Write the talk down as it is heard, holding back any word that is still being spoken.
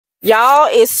Y'all,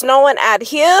 it's snowing out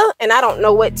here and I don't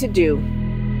know what to do.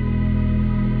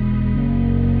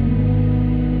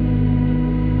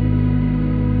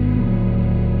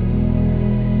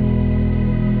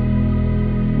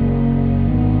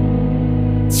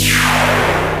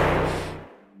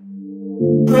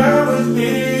 Bear with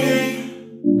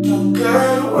me, don't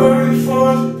gotta worry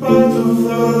for the both of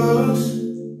us.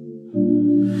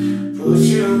 Put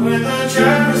you in the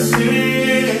driver's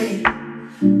seat,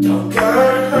 don't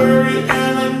gotta hurry and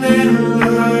I need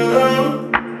love.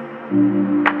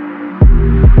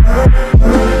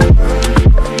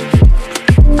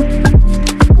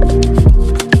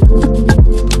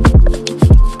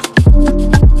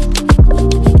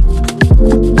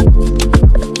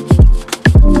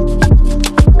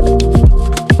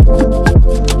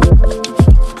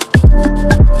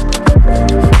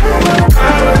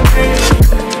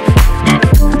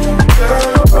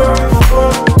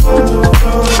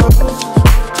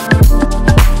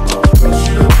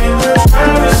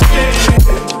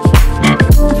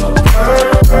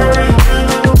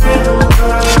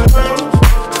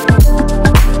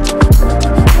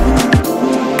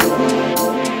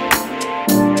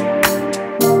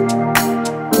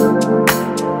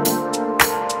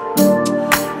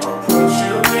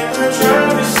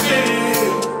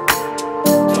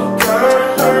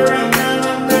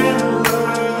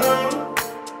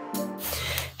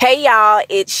 Hey y'all,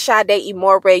 it's Sade,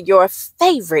 Imore, your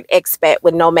favorite expat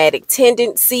with nomadic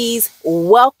tendencies.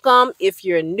 Welcome if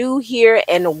you're new here,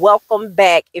 and welcome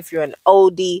back if you're an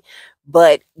oldie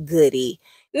but goodie.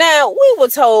 Now, we were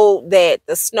told that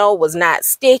the snow was not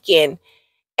sticking,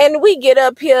 and we get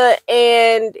up here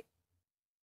and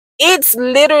it's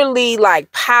literally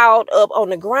like piled up on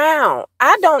the ground.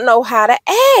 I don't know how to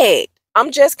act.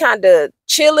 I'm just kind of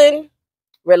chilling,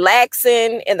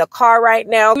 relaxing in the car right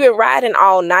now. We've been riding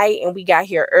all night and we got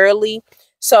here early.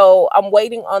 So I'm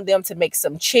waiting on them to make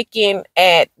some chicken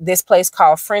at this place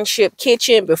called Friendship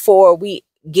Kitchen before we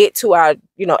get to our,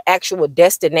 actual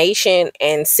destination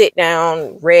and sit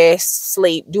down, rest,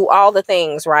 sleep, do all the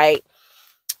things, right?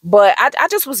 But I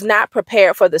just was not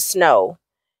prepared for the snow.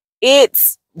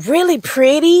 It's really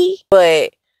pretty,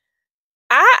 but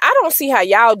I don't see how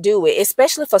y'all do it,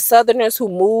 especially for Southerners who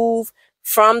move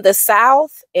from the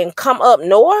South and come up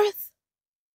north.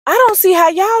 I don't see how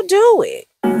y'all do it.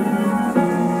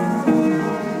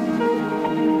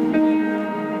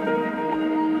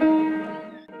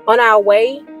 On our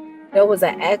way, there was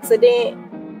an accident.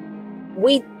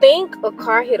 We think a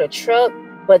car hit a truck,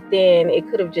 but then it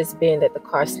could have just been that the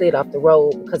car slid off the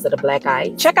road because of the black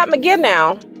ice. Check out my gear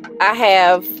now. I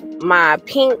have my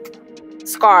pink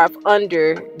scarf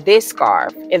under this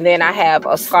scarf, and then I have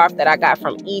a scarf that I got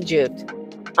from Egypt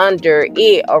under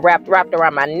it, or wrapped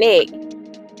around my neck,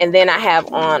 and then I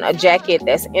have on a jacket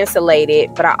that's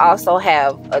insulated, but I also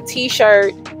have a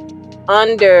t-shirt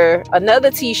under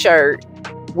another t-shirt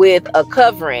with a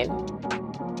covering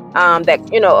that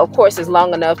of course is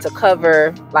long enough to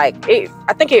cover, like, it,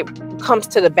 I think it comes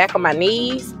to the back of my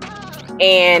knees,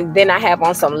 and then I have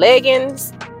on some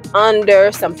leggings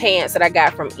under some pants that I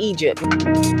got from Egypt.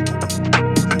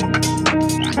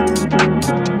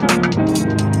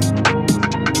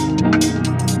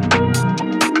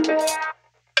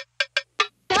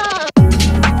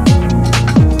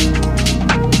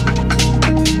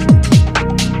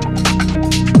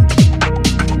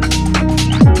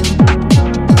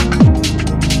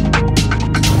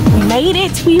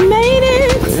 We made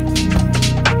it.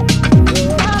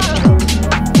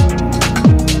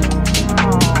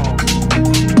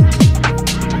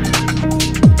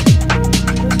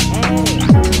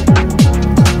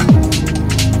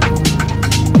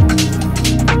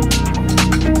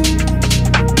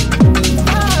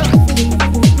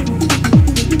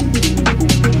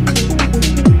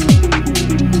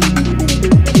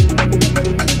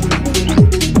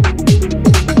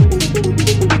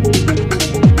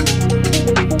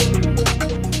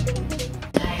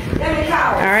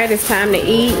 It's time to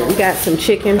eat. We got some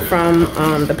chicken from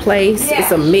the place.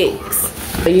 It's a mix.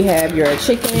 So you have your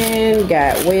chicken,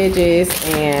 got wedges,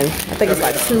 and I think it's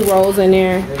like 2 rolls in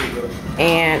there.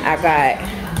 And I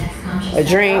got a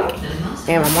drink,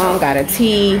 and my mom got a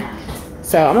tea.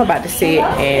 So I'm about to sit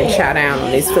and chow down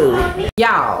on this food.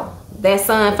 Y'all, that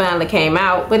sun finally came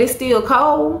out, but it's still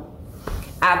cold.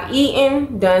 I've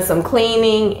eaten, done some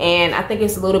cleaning, and I think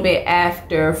it's a little bit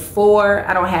after 4.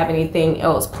 I don't have anything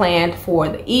else planned for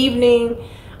the evening.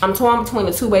 I'm torn between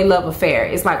a two-way love affair.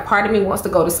 It's like part of me wants to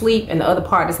go to sleep and the other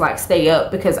part is like stay up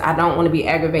because I don't want to be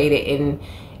aggravated and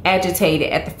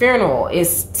agitated at the funeral.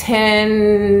 It's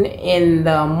 10 in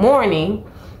the morning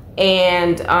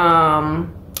and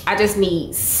I just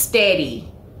need steady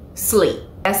sleep.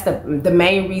 That's the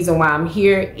main reason why I'm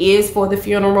here, is for the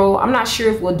funeral. I'm not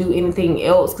sure if we'll do anything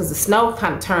else because the snow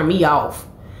kind of turned me off.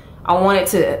 I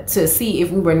wanted to see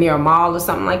if we were near a mall or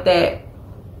something like that,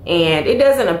 and it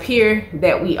doesn't appear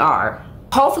that we are.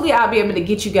 Hopefully I'll be able to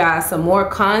get you guys some more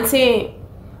content,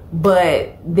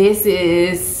 but this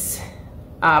is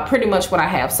pretty much what I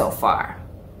have so far.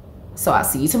 So I'll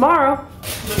see you tomorrow.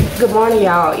 Good morning,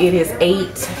 y'all. It is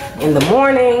 8 in the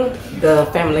morning. The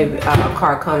family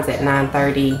car comes at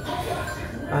 9:30.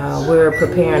 We're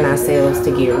preparing ourselves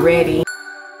to get ready.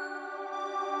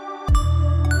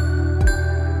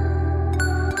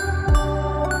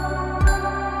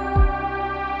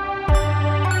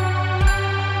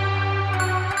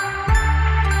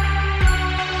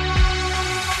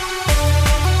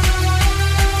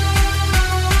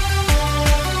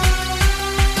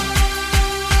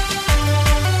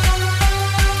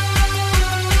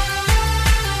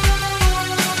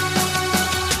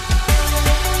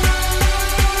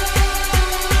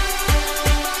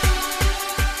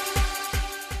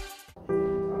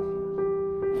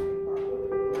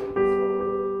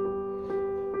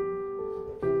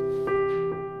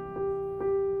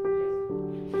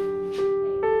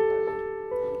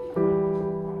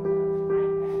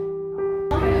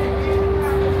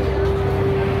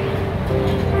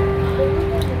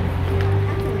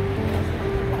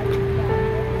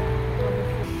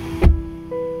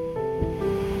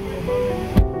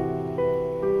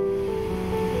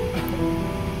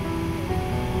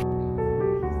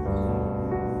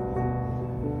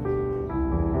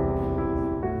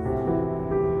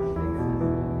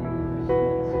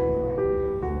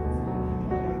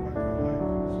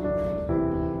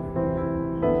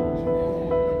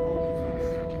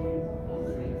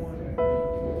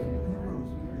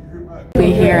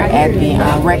 We're here at the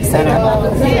rec center.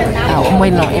 I'm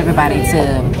waiting on everybody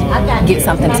to get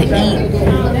something to eat.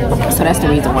 So that's the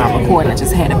reason why I'm recording. I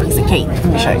just had a piece of cake. Let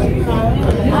me show you.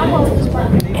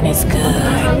 And it's good.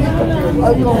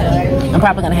 I'm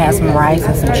probably going to have some rice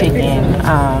and some chicken.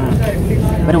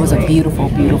 But it was a beautiful,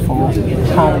 beautiful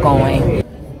homegoing.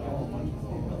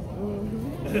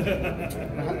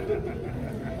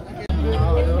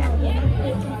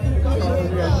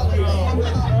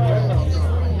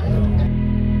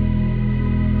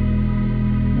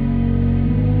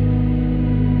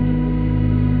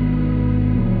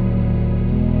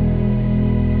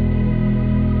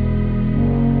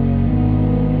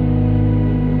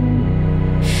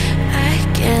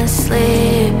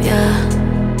 Sleep, yeah.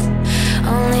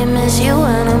 Only miss you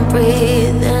when I'm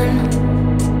breathing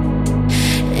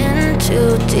in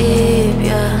too deep,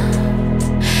 yeah.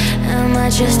 Am I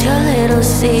just your little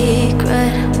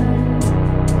secret?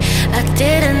 I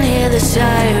didn't hear the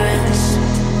sirens.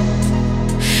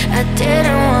 I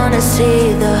didn't wanna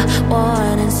see the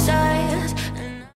warning signs.